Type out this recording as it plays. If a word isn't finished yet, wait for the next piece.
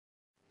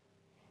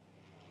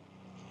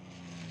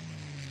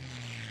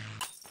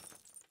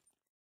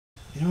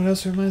You know what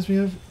else it reminds me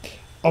of?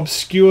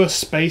 Obscure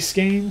space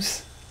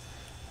games.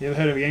 You ever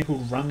heard of a game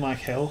called Run Like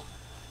Hell?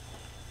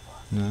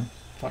 No.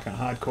 Fucking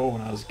hardcore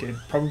when I was a kid.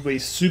 Probably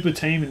super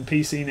tame in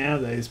PC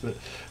nowadays, but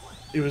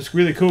it was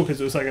really cool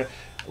because it was like a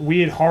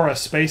weird horror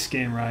space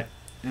game, right?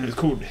 And it was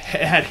cool. It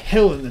had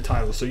hell in the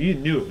title, so you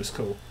knew it was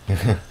cool.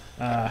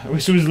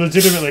 Which was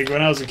legitimately,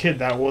 when I was a kid,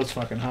 that was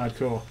fucking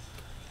hardcore.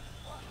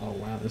 Oh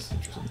wow, this is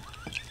interesting.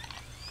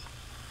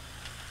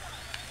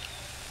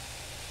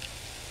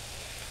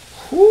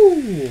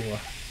 Whew.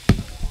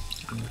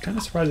 I'm kind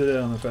of surprised I did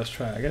it on the first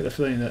try. I get the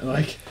feeling that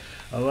like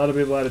a lot of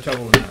people had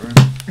trouble in that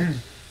room.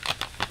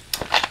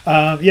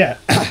 Yeah,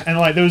 and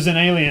like there was an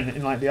alien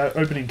in like the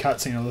opening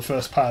cutscene or the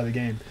first part of the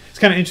game. It's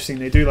kind of interesting.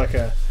 They do like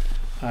what?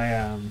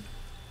 Am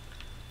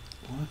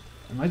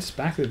I just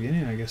back at the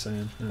beginning? I guess I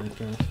am. No,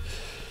 fair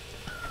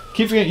enough.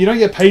 Keep forgetting you don't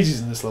get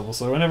pages in this level,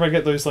 so whenever I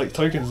get those like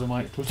tokens, I'm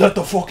like, was that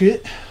the fuck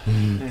it?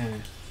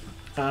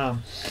 Yeah.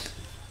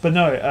 But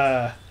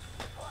no,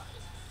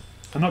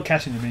 I'm not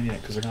cashing them in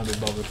yet because I can't be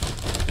bothered.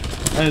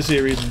 I don't see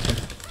a reason to.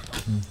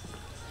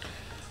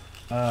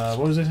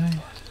 What was I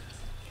saying?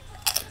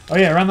 Oh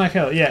yeah, Run Like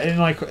Hell. Yeah, and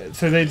like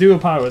so they do a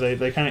part where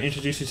they kind of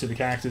introduce you to the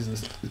characters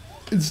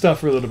and stuff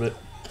for a little bit.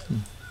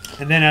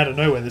 And then out of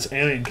nowhere, this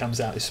alien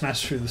comes out. He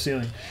smashes through the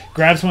ceiling,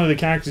 grabs one of the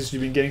characters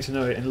you've been getting to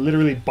know, and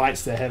literally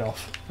bites their head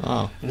off.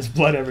 Oh. And there's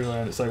blood everywhere,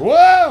 and it's like,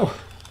 whoa!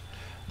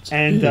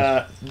 And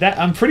that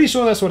I'm pretty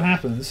sure that's what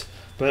happens,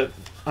 but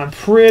I'm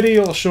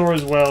pretty sure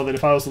as well that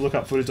if I was to look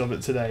up footage of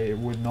it today, it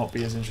would not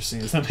be as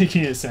interesting as I'm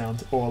making it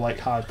sound, or like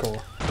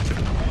hardcore.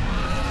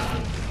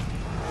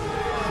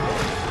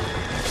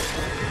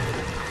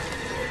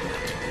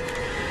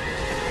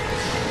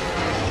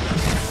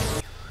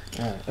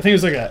 I think it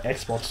was like an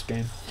Xbox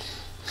game.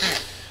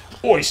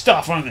 Oi,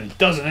 stuff only.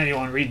 Doesn't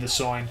anyone read the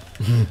sign?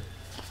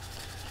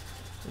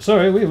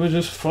 Sorry, we were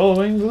just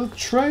following the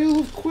trail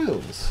of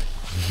quills.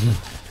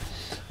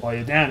 While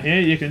you're down here,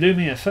 you can do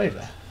me a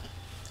favour.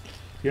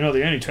 You're not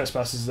the only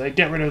trespassers there.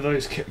 Get rid of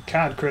those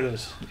card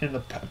critters in the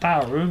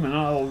power room and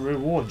I'll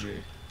reward you.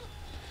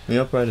 We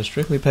operate a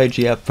strictly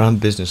pagey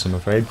upfront business, I'm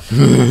afraid.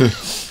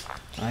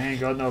 I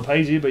ain't got no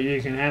pagey, but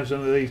you can have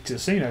some of these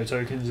casino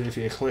tokens if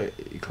you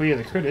clear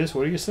the critters.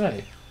 What do you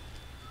say?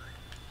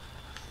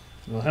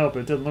 It'll help.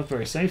 It doesn't look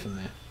very safe in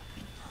there.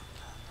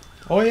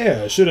 Oh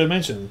yeah, I should have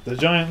mentioned the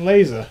giant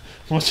laser.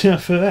 Watch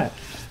out for that.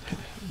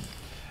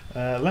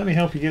 Let me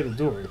help you get the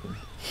door open.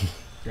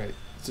 Great.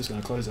 It's just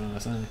going to close it on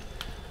us, isn't it?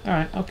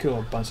 Alright, I'll kill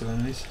a bunch of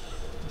enemies.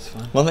 That's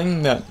fine. One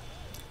thing that,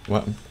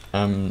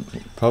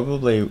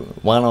 probably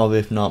one of,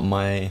 if not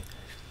my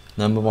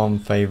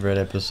 #1 favourite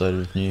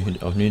episode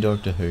of New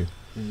Doctor Who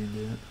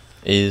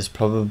is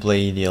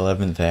probably the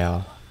 11th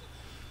hour.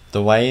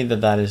 The way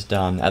that is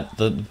done at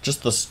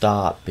just the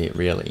start bit,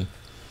 really.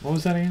 What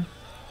was that again?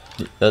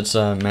 That's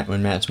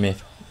when Matt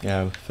Smith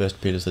first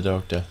appeared as the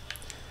Doctor.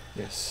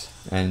 Yes.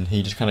 And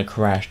he just kind of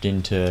crashed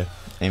into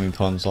Amy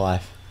Pond's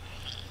life,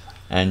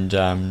 and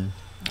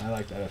I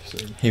like that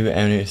episode. He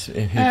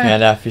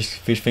found out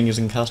fish fingers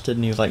and custard,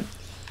 and he was like,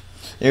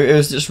 it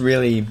was just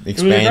really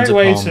expands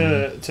upon. It was a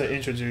great way to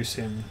introduce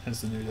him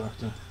as the new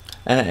Doctor.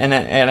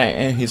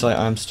 And he's like,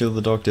 I'm still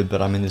the Doctor,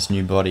 but I'm in this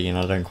new body, and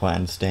I don't quite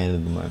understand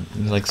at the moment.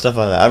 And like stuff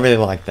like that. I really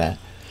like that.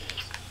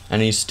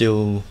 And he's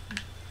still.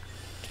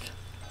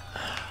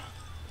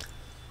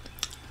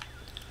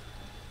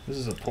 This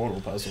is a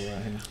portal puzzle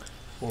right here.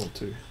 Portal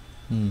 2.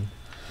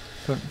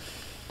 But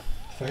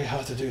very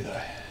hard to do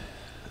though.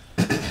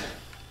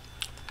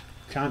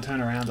 Can't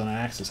turn around on an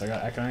axis.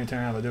 I can only turn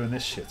around by doing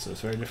this shit, so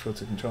it's very difficult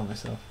to control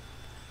myself.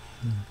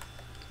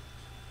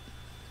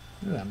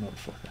 Look at that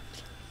motherfucker.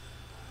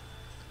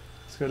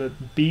 It's got a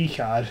B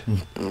card.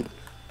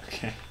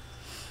 Okay.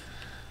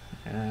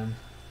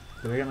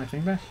 Did I get my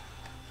thing back?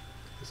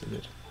 Yes, I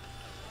did.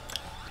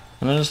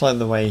 And I just like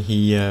the way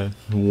he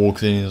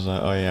walks in and is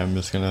like, oh yeah, I'm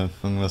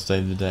gonna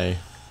save the day.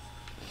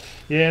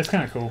 Yeah, it's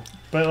kind of cool.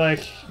 But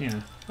like, you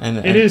know. And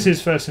it is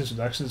his first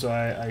introduction, so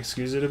I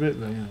excuse it a bit.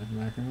 But you know,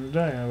 back in the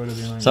day, I would have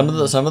been like some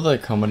of the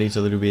comedy's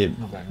a little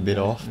bit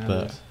off,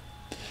 but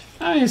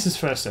I mean, it's his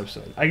first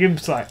episode. I give him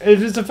like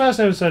if it's the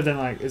first episode, then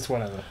like it's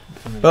whatever.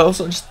 For me. But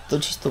also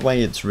just the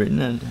way it's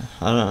written, and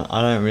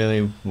I don't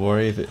really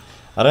worry if it.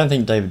 I don't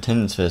think David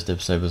Tennant's first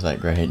episode was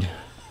that great.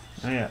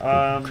 Oh,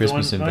 yeah,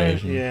 Christmas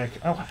invasion. Yeah.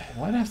 Oh,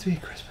 why'd it have to be a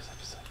Christmas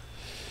episode?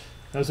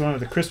 That was the one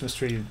with the Christmas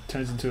tree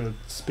turns into a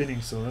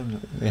spinning sword,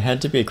 isn't it? It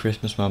had to be a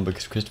Christmas one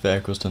because Christopher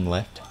Eccleston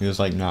left. He was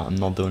like, "No, I'm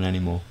not doing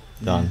anymore.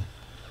 Done."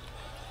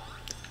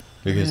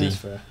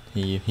 Because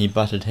he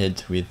butted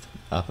heads with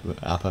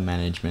upper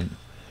management.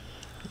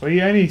 Well,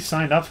 you only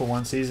signed up for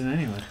one season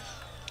anyway.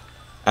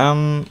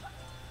 I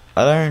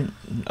don't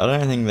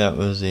think that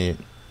was it.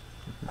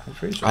 I'm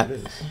pretty sure it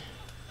is.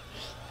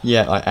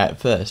 Yeah, like at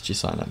first you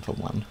signed up for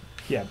one.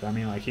 Yeah, but I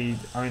mean, like he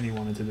only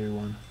wanted to do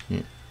one.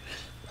 Yeah.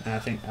 And I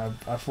think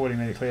I thought he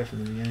made it clear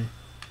from the beginning.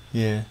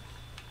 Yeah.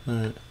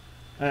 Right.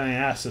 I mean,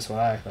 that's just what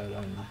I thought. I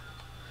don't know.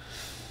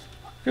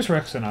 Chris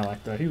Rexon I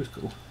liked though. He was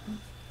cool.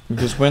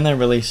 Because when they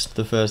released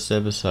the first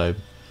episode,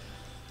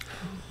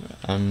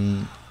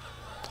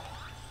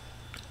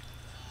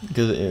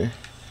 Because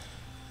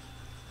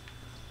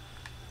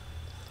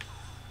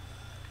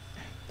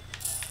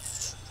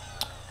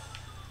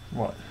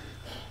What?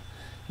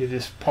 You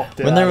just popped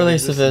it when out they of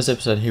released the first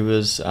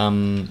existence.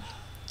 episode,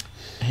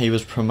 he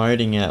was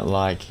promoting it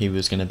like he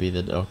was going to be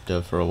the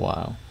Doctor for a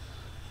while.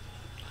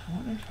 I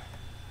wonder if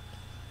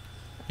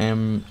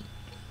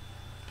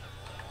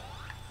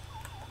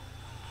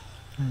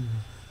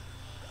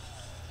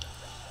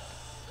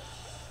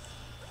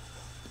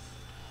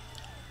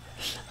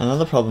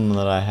Another problem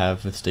that I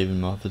have with Stephen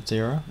Moffat's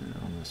era, I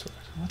almost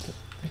what the,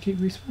 they keep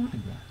respawning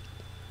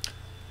that.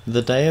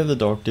 the Day of the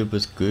Doctor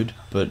was good,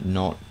 but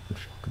not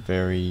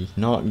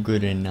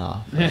good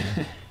enough.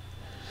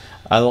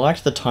 I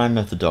liked the Time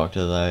of the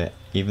Doctor though,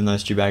 even though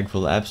Stu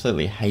Bagfull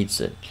absolutely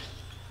hates it.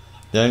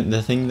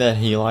 The thing that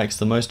he likes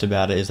the most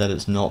about it is that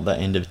it's not the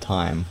end of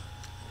time,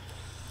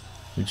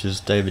 which is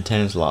David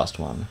Tennant's last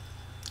one.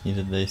 He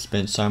said they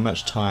spent so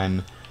much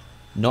time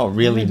not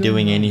really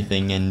doing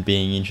anything and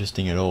being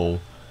interesting at all.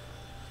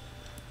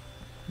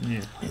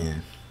 Yeah. Yeah,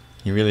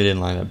 he really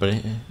didn't like that, but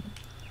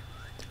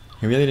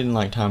he really didn't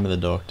like Time of the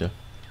Doctor.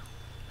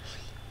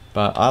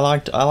 But I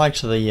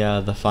liked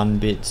the fun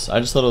bits. I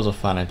just thought it was a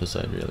fun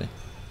episode, really.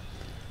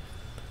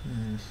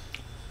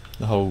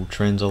 The whole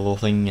Trenzalore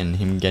thing and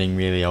him getting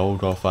really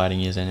old while fighting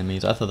his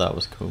enemies. I thought that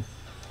was cool.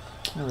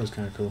 That was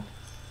kind of cool.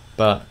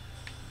 But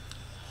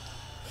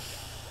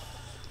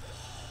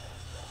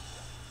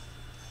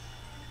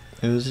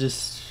it was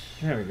just.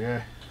 There we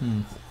go.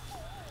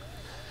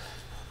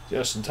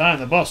 Just in time,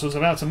 the boss was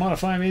about to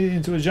modify me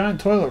into a giant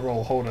toilet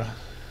roll holder.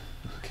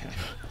 Okay.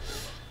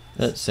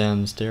 That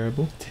sounds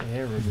terrible.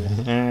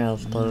 Terrible.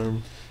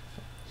 Terrible.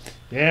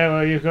 Yeah,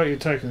 well, you've got your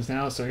tokens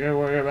now, so go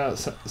worry about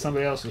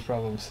somebody else's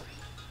problems.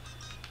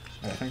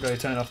 Right, thank God you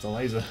turned off the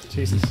laser.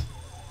 Jesus.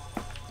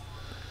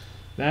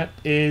 That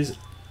is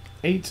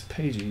 8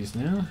 pages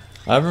now.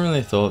 I haven't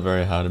really thought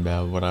very hard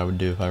about what I would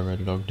do if I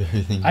read a Doctor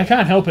Who thing. I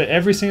can't help it.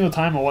 Every single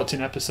time I watch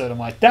an episode, I'm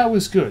like, that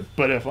was good.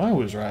 But if I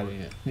was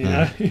writing it, you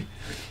know?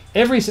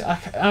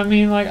 I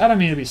mean, like, I don't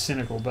mean to be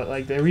cynical, but,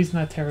 like, the reason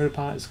I tear it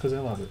apart is because I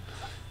love it.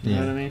 You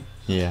know what I mean?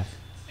 Yeah.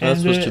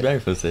 That's what Stu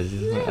Bagfull says.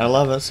 I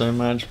love it so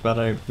much, but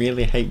I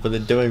really hate what they're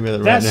doing with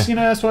it right now. You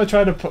know, that's what I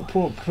try to put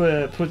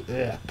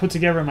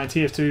together in my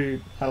TF2,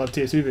 I love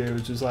TF2 video,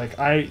 which is like,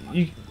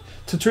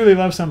 to truly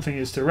love something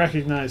is to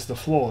recognize the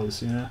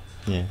flaws, you know?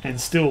 Yeah. And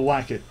still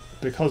like it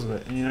because of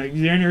it. And, you know,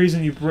 the only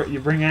reason you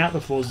bring out the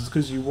flaws is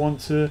because you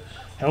want to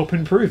help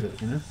improve it,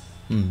 you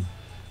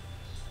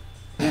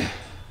know?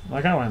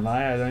 Like, I won't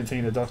lie, I don't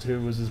think the Doctor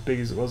Who was as big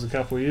as it was a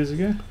couple of years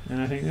ago,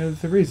 and I think there are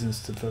the reasons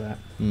for that.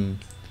 Okay.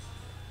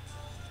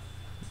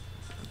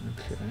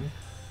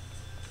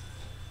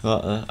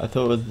 Well, I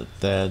thought with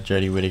the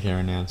Jodie Whittaker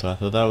announcer, I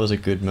thought that was a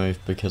good move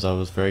because I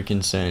was very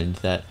concerned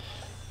that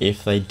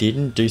if they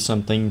didn't do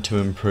something to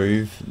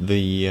improve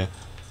the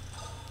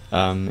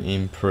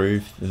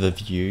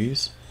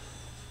views,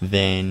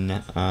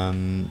 then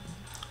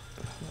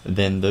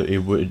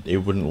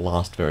it wouldn't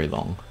last very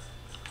long.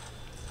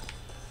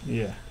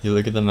 Yeah. You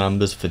look at the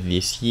numbers for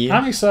this year.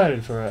 I'm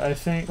excited for it. I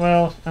think.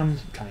 Well, I'm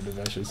kind of.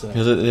 I should say.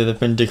 Because they've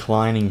been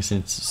declining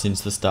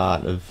since the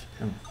start of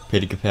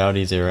Peter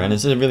Capaldi's era, and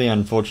it's really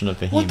unfortunate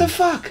for him. What the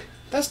fuck?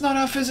 That's not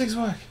how physics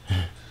work.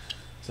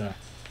 Sorry.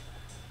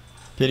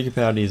 Peter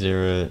Capaldi's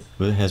era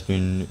has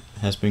been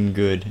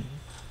good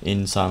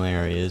in some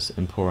areas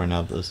and poor in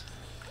others,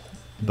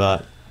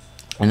 and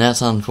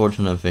that's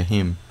unfortunate for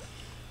him.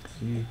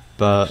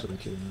 But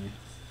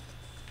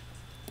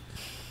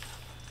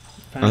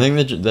I think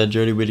that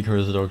Jodie Whittaker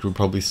as a Doctor would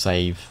probably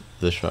save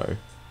the show.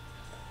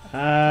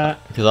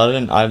 Because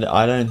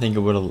I don't think it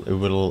would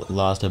have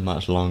lasted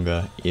much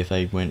longer if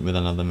they went with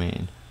another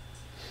man.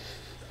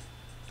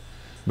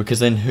 Because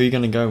then who are you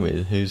gonna go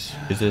with? Is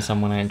there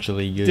someone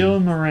actually good?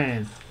 Dylan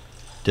Moran.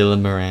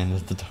 Dylan Moran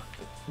is the Doctor.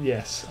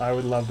 Yes, I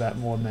would love that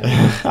more than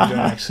that. I don't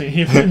actually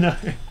even know.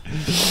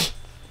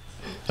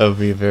 That would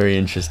be a very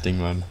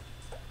interesting one.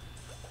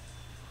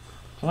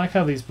 I like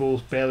how these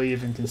balls barely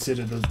even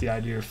consider the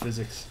idea of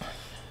physics.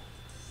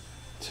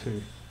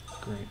 2.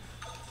 Great.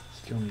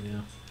 Just kill me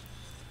now.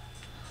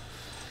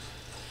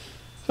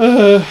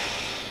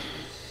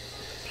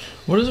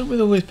 What is it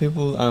with all these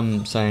people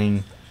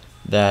saying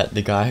that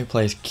the guy who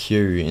plays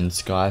Q in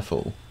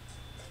Skyfall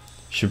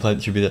should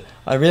be the...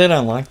 I really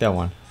don't like that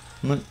one.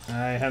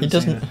 I haven't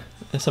seen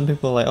it. Some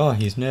people are like, oh,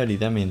 he's nerdy,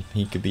 that means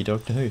he could be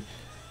Doctor Who.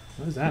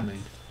 What does that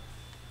mean?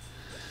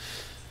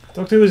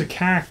 Doctor Who is a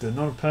character,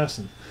 not a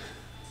person.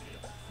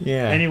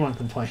 Yeah. Anyone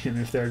can play him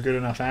if they're a good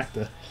enough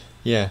actor.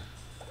 Yeah.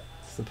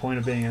 It's the point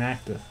of being an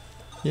actor.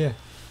 Yeah.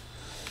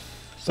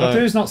 So,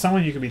 Doctor Who's not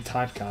someone you can be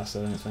typecast,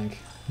 I don't think.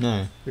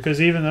 No.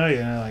 Because even though,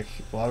 you know, like,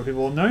 a lot of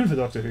people are known for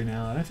Doctor Who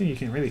now, I don't think you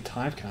can really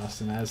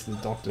typecast him as the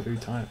Doctor Who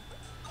type.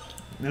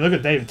 I mean, look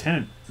at David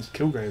Tennant as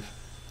Kilgrave.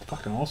 It's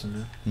fucking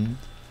awesome, man.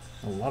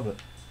 I love it.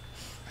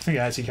 I think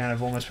I actually kind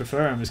of almost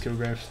prefer him as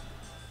Kilgrave.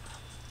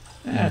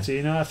 Yeah, actually,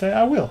 you know,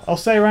 I will. I'll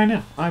say right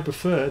now, I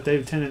prefer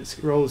David Tennant's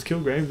role as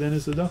Kilgrave than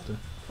as the Doctor.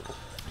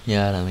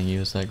 Yeah, I don't think he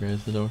was that great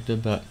as the Doctor,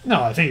 but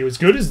No, I think he was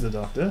good as the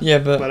Doctor. yeah,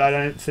 but But I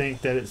don't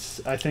think that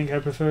it's. I think I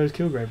prefer his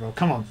Kilgrave role.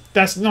 Come on,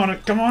 that's not a.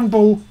 Come on,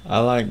 Bull. I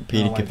like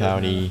Peter Oh, wait,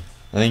 doesn't Capaldi.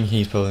 I think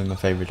he's probably my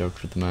favourite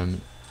Doctor at the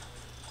moment.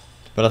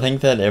 But I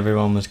think that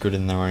everyone was good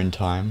in their own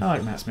time. I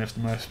like Matt Smith the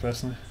most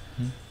personally.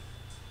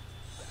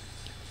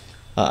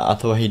 I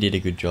thought he did a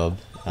good job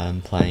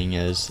playing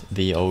as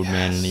the old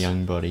man in the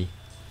young body,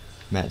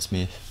 Matt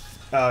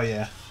Smith. Oh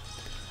yeah,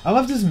 I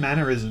loved his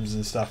mannerisms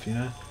and stuff. You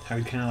know how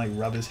he'd kind of like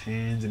rub his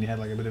hands and he had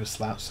like a bit of a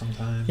slouch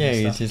sometimes. Yeah, and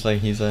he's stuff. just like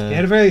he's a. He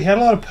had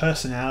a lot of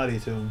personality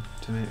to him.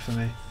 For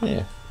me.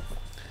 Yeah,